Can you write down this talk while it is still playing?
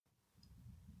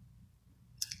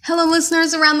Hello,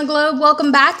 listeners around the globe.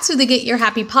 Welcome back to the Get Your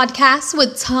Happy podcast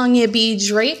with Tanya B.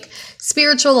 Drake,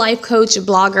 spiritual life coach,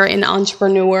 blogger, and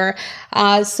entrepreneur.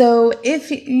 So if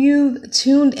you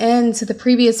tuned in to the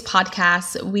previous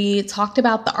podcast, we talked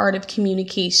about the art of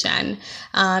communication,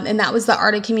 and that was the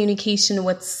art of communication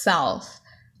with self.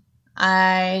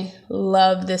 I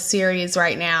love this series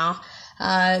right now.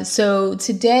 So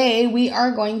today we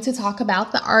are going to talk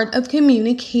about the art of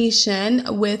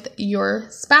communication with your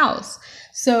spouse.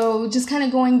 So just kind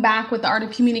of going back with the art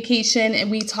of communication, and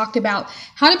we talked about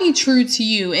how to be true to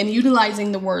you and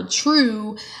utilizing the word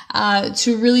true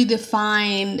to really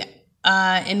define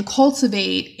and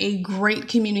cultivate a great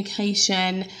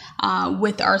communication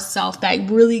with ourselves, that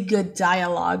really good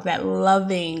dialogue, that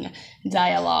loving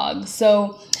dialogue.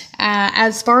 So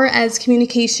as far as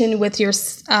communication with your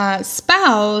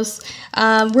spouse,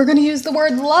 we're going to use the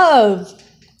word love.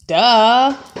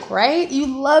 Duh, right?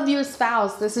 You love your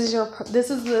spouse. This is your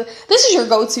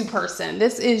go-to person.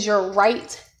 This is your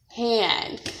right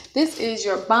hand. This is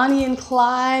your Bonnie and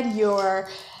Clyde, your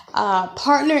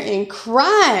partner in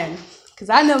crime. Because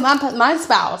I know my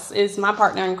spouse is my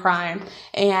partner in crime,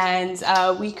 and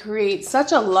we create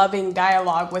such a loving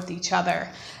dialogue with each other.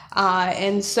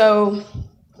 And so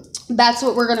that's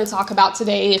what we're going to talk about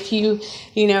today. If you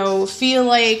feel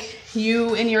like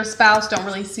you and your spouse don't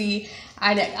really see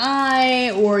eye to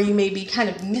eye, or you may be kind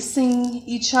of missing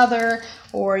each other,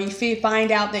 or you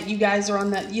find out that you guys are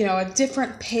on a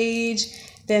different page,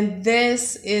 then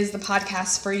this is the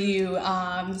podcast for you,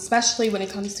 especially when it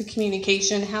comes to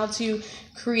communication, how to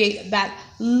create that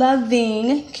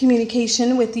loving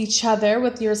communication with each other,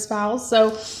 with your spouse.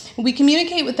 So we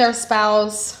communicate with our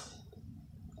spouse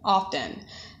often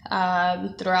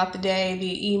throughout the day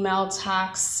via email,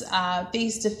 text,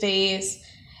 face-to-face.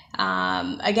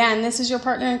 Again, this is your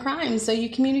partner in crime, so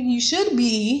you should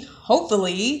be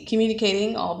hopefully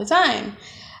communicating all the time.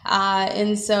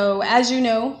 And so, as you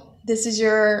know, this is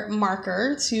your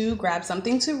marker to grab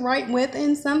something to write with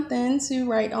and something to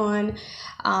write on.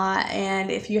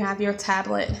 And if you have your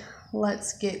tablet,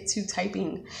 let's get to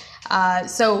typing.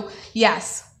 So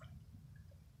yes,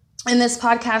 in this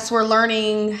podcast, we're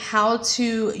learning how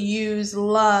to use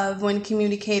love when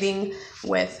communicating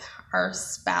with our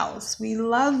spouse. We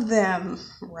love them,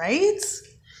 right?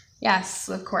 Yes,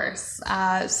 of course.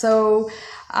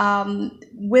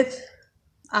 With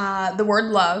the word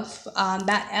love,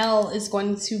 that L is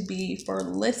going to be for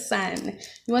listen.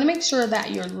 You want to make sure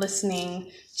that you're listening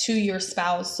to your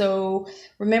spouse. So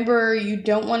remember, you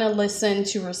don't want to listen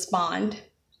to respond,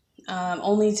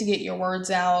 only to get your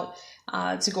words out,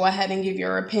 to go ahead and give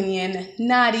your opinion,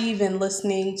 not even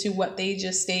listening to what they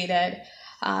just stated.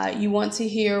 You want to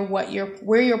hear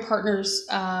where your partner's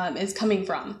is coming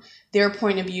from, their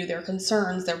point of view, their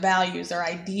concerns, their values, their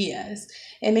ideas,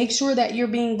 and make sure that you're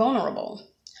being vulnerable.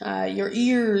 Your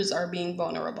ears are being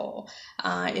vulnerable.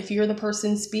 If you're the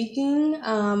person speaking,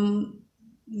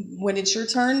 when it's your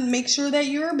turn, make sure that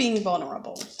you're being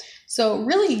vulnerable. So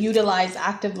really utilize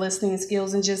active listening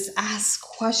skills and just ask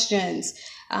questions.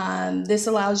 This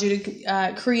allows you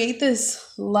to create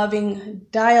this loving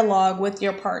dialogue with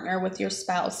your partner, with your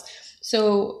spouse.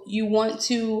 So you want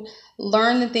to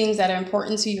learn the things that are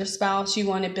important to your spouse. You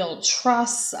want to build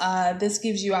trust. This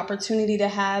gives you opportunity to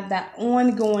have that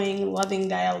ongoing loving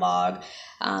dialogue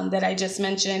that I just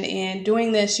mentioned. And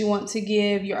doing this, you want to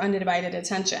give your undivided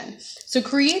attention. So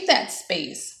create that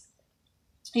space.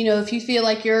 If you feel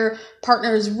like your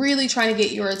partner is really trying to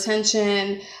get your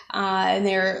attention and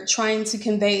they're trying to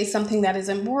convey something that is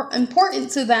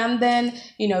important to them, then,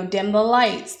 dim the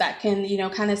lights. That can,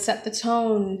 kind of set the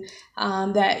tone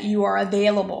that you are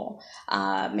available.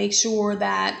 Make sure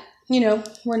that,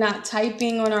 we're not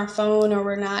typing on our phone, or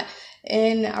we're not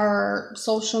in our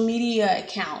social media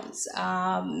accounts.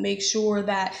 Make sure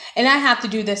that, and I have to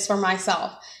do this for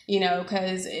myself,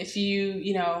 because if you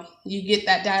get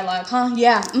that dialogue,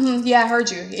 yeah, yeah, I heard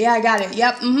you. Yeah, I got it.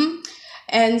 Yep.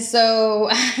 And so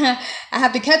I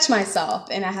have to catch myself,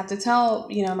 and I have to tell,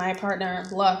 my partner,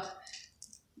 look,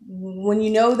 when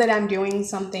you know that I'm doing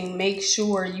something, make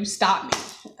sure you stop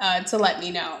me to let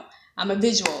me know. I'm a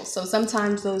visual, so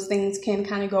sometimes those things can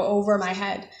kind of go over my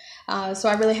head. So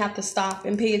I really have to stop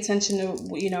and pay attention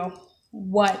to,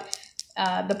 what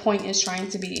the point is trying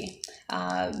to be,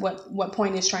 what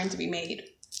point is trying to be made.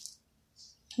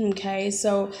 Okay,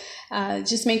 so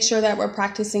just make sure that we're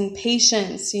practicing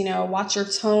patience, watch your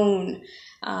tone,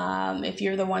 If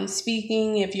you're the one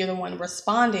speaking, if you're the one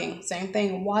responding, same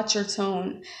thing. Watch your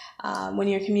tone when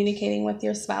you're communicating with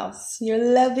your spouse, your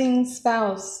loving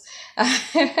spouse.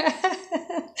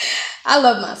 I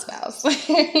love my spouse.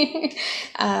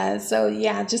 So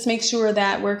yeah, just make sure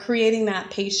that we're creating that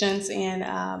patience and,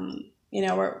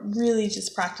 we're really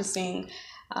just practicing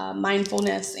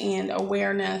mindfulness and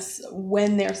awareness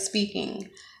when they're speaking.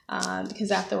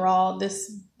 Because after all,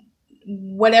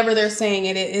 whatever they're saying,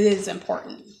 it is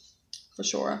important for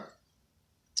sure.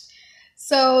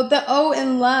 So the O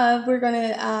in love, we're going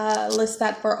to list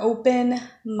that for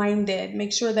open-minded.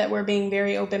 Make sure that we're being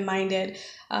very open-minded.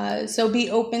 So be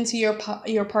open to your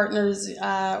partner's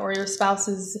or your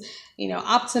spouse's,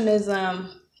 optimism,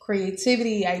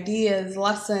 creativity, ideas,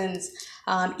 lessons,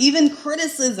 even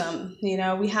criticism.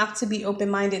 We have to be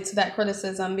open-minded to that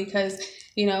criticism because,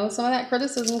 some of that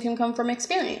criticism can come from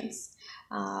experience.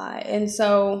 And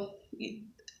so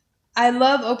I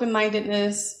love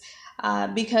open-mindedness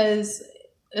because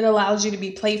it allows you to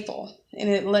be playful, and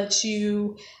it lets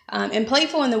you, and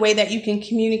playful in the way that you can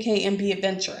communicate and be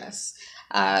adventurous.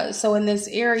 So in this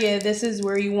area, this is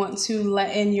where you want to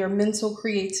let in your mental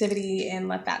creativity and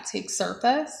let that take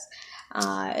surface.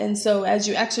 And so as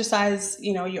you exercise,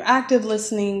 your active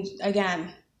listening,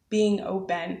 again, being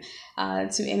open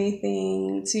to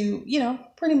anything, to,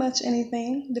 pretty much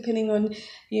anything, depending on,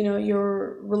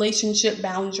 your relationship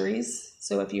boundaries.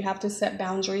 So if you have to set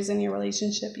boundaries in your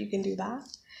relationship, you can do that.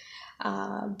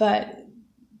 But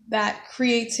that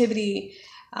creativity,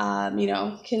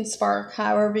 can spark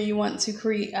however you want to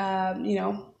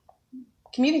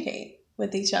communicate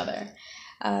with each other.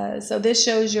 So this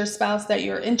shows your spouse that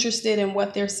you're interested in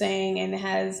what they're saying and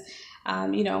has,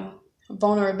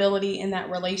 vulnerability in that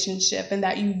relationship and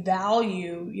that you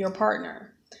value your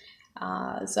partner.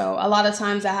 So a lot of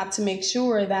times I have to make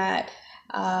sure that,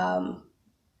 I'm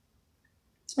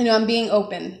being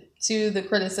open to the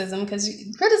criticism, because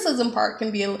criticism part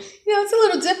can be, it's a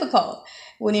little difficult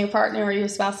when your partner or your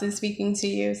spouse is speaking to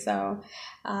you. So,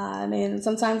 and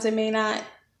sometimes it may not,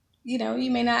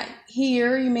 you may not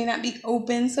hear, you may not be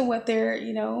open to what they're,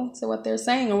 to what they're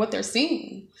saying or what they're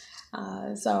seeing.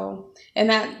 And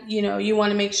that, you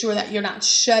want to make sure that you're not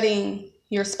shutting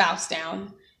your spouse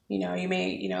down. You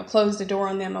may, close the door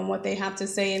on them on what they have to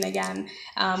say. And again,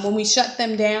 when we shut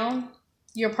them down,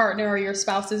 your partner or your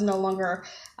spouse is no longer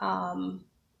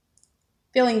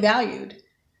feeling valued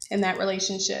in that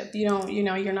relationship.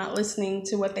 You're not listening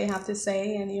to what they have to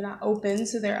say, and you're not open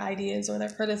to their ideas or their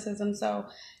criticism. So,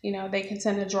 they can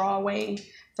tend to draw away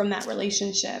from that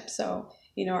relationship. So,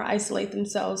 or isolate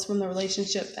themselves from the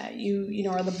relationship that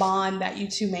or the bond that you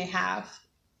two may have.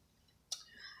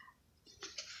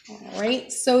 All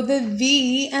right. So the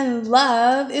V in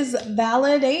love is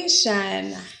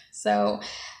validation. So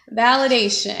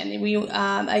validation,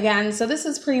 again, so this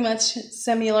is pretty much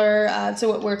similar to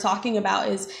what we're talking about,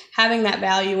 is having that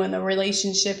value in the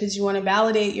relationship. Is you want to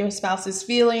validate your spouse's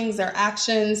feelings, their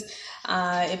actions.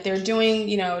 If they're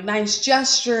doing, nice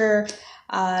gesture,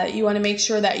 you want to make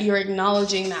sure that you're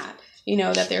acknowledging that,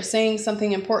 that they're saying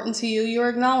something important to you, you're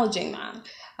acknowledging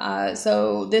that.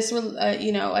 So this,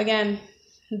 again,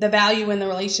 the value in the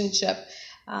relationship.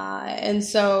 And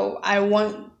so I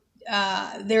want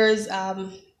to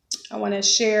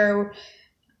share,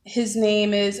 his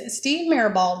name is Steve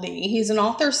Maribaldi. He's an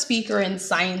author, speaker, and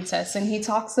scientist. And he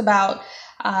talks about,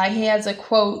 he has a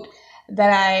quote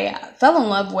that I fell in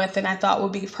love with and I thought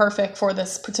would be perfect for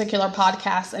this particular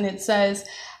podcast. And it says,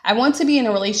 "I want to be in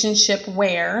a relationship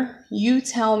where you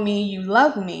tell me you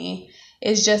love me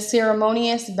is just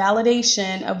ceremonious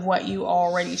validation of what you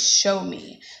already show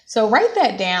me." So write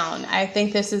that down. I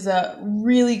think this is a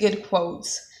really good quote.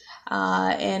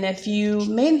 And if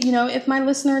if my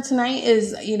listener tonight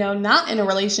is, not in a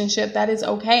relationship, that is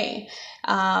okay.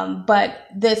 But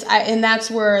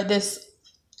that's where this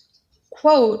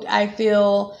quote, I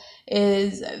feel,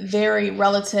 is very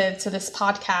relative to this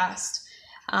podcast.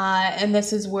 And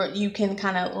this is where you can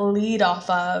kind of lead off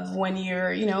of when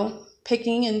you're,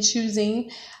 picking and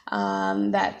choosing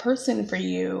that person for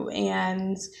you.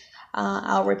 And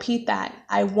I'll repeat that.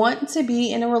 I want to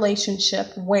be in a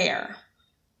relationship where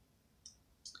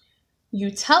you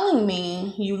telling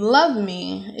me you love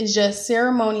me is just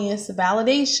ceremonious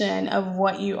validation of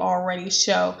what you already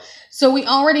show. So we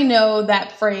already know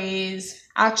that phrase,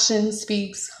 action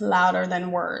speaks louder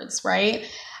than words, right?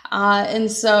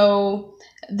 And so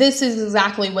this is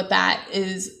exactly what that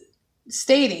is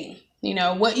stating.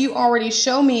 What you already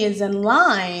show me is in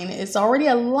line. It's already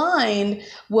aligned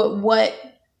with what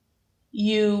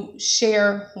you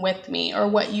share with me or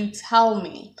what you tell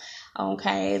me.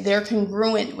 Okay, they're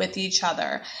congruent with each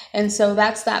other. And so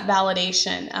that's that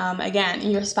validation. Again,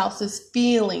 your spouse's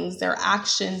feelings, their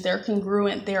actions, they're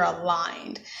congruent, they're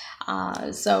aligned.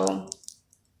 So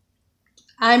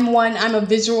I'm a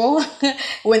visual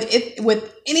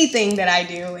with anything that I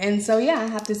do. And so, yeah, I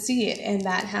have to see it, and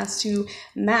that has to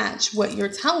match what you're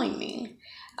telling me.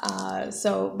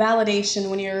 So validation,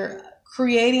 when you're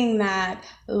creating that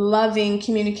loving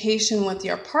communication with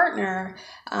your partner,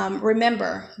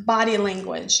 remember body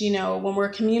language. When we're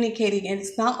communicating,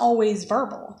 it's not always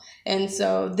verbal. And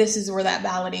so this is where that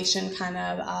validation kind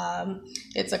of,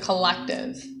 it's a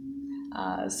collective.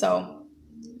 So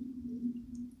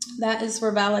that is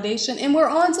for validation. And we're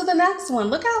on to the next one.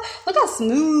 Look how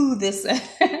smooth this is.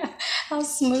 How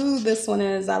smooth this one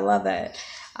is. I love it.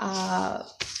 And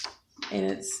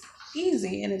it's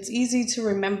easy to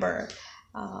remember,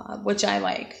 which I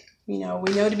like. We know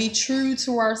to be true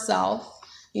to ourselves.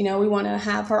 We want to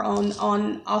have our own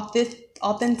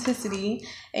authenticity.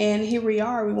 And here we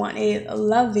are. We want a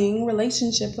loving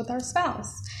relationship with our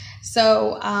spouse.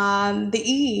 So the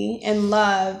E in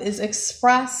love is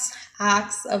express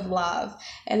acts of love.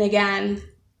 And again,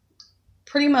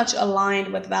 pretty much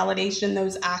aligned with validation,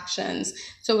 those actions.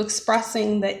 So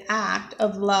expressing the act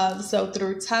of love. So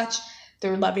through touch,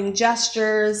 through loving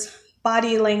gestures,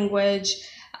 body language.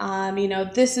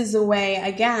 This is a way,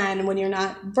 again, when you're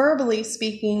not verbally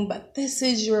speaking, but this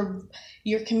is your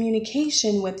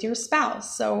communication with your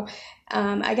spouse. So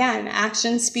again,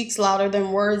 action speaks louder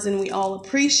than words, and we all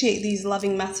appreciate these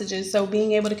loving messages. So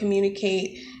being able to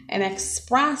communicate and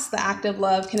express the act of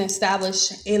love can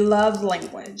establish a love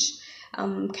language.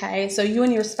 Okay, so you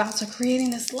and your spouse are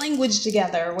creating this language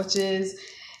together, which is,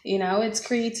 it's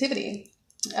creativity.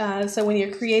 So when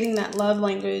you're creating that love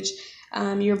language,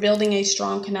 you're building a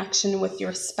strong connection with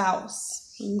your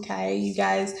spouse. Okay, you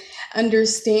guys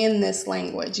understand this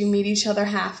language. You meet each other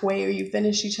halfway, or you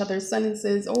finish each other's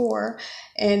sentences, or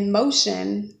in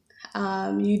motion,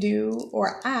 you do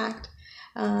or act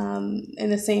in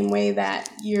the same way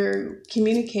that you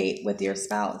communicate with your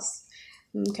spouse.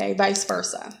 Okay, vice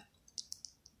versa.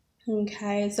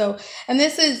 Okay, so, and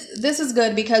this is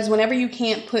good because whenever you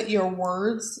can't put your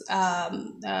words,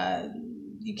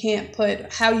 you can't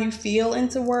put how you feel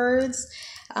into words,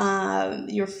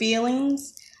 your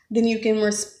feelings, then you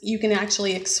can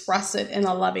actually express it in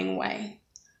a loving way.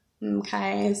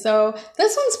 Okay, so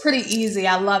this one's pretty easy.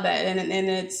 I love it, and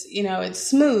it's it's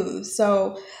smooth.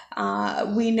 So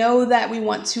we know that we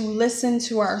want to listen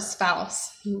to our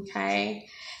spouse. Okay,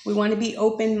 we want to be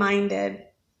open-minded.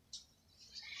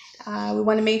 We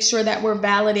want to make sure that we're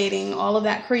validating all of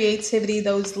that creativity,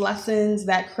 those lessons,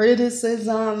 that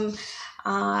criticism,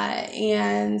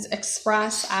 and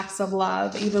express acts of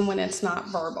love, even when it's not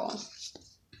verbal.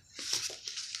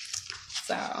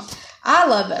 So I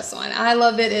love this one. I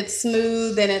love it. It's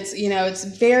smooth, and it's, it's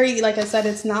very, like I said,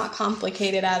 it's not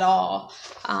complicated at all.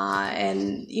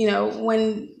 And,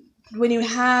 when you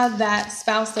have that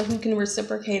spouse who can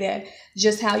reciprocate it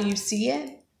just how you see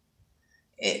it,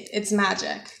 it's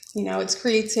magic. It's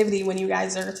creativity when you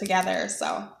guys are together.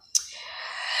 So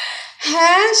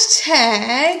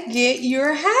hashtag get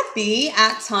your happy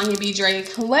at Tanya B.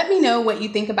 Drake. Let me know what you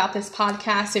think about this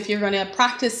podcast. If you're going to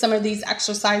practice some of these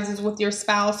exercises with your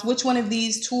spouse, which one of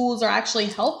these tools are actually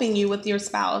helping you with your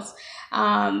spouse?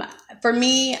 For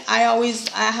me, I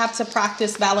have to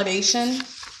practice validation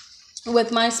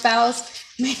with my spouse,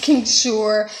 making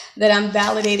sure that I'm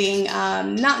validating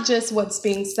not just what's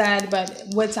being said, but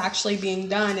what's actually being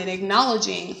done, and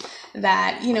acknowledging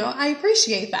that, I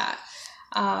appreciate that.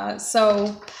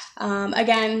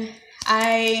 Again,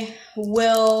 I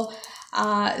will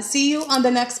see you on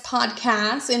the next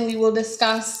podcast, and we will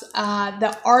discuss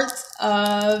the art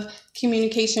of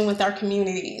communication with our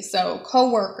community. So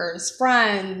coworkers,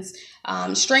 friends,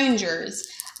 strangers.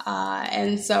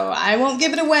 And so I won't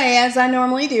give it away as I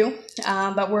normally do,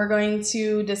 but we're going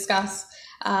to discuss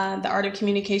the art of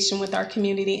communication with our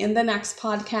community in the next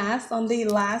podcast on the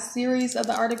last series of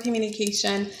the art of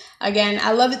communication. Again,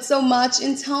 I love it so much,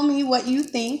 and tell me what you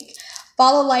think.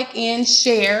 Follow, like, and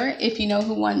share if you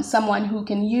know someone who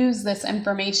can use this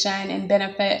information and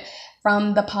benefit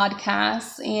from the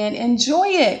podcast, and enjoy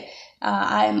it.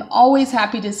 I'm always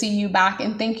happy to see you back,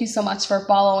 and thank you so much for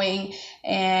following,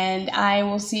 and I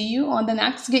will see you on the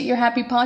next Get Your Happy podcast.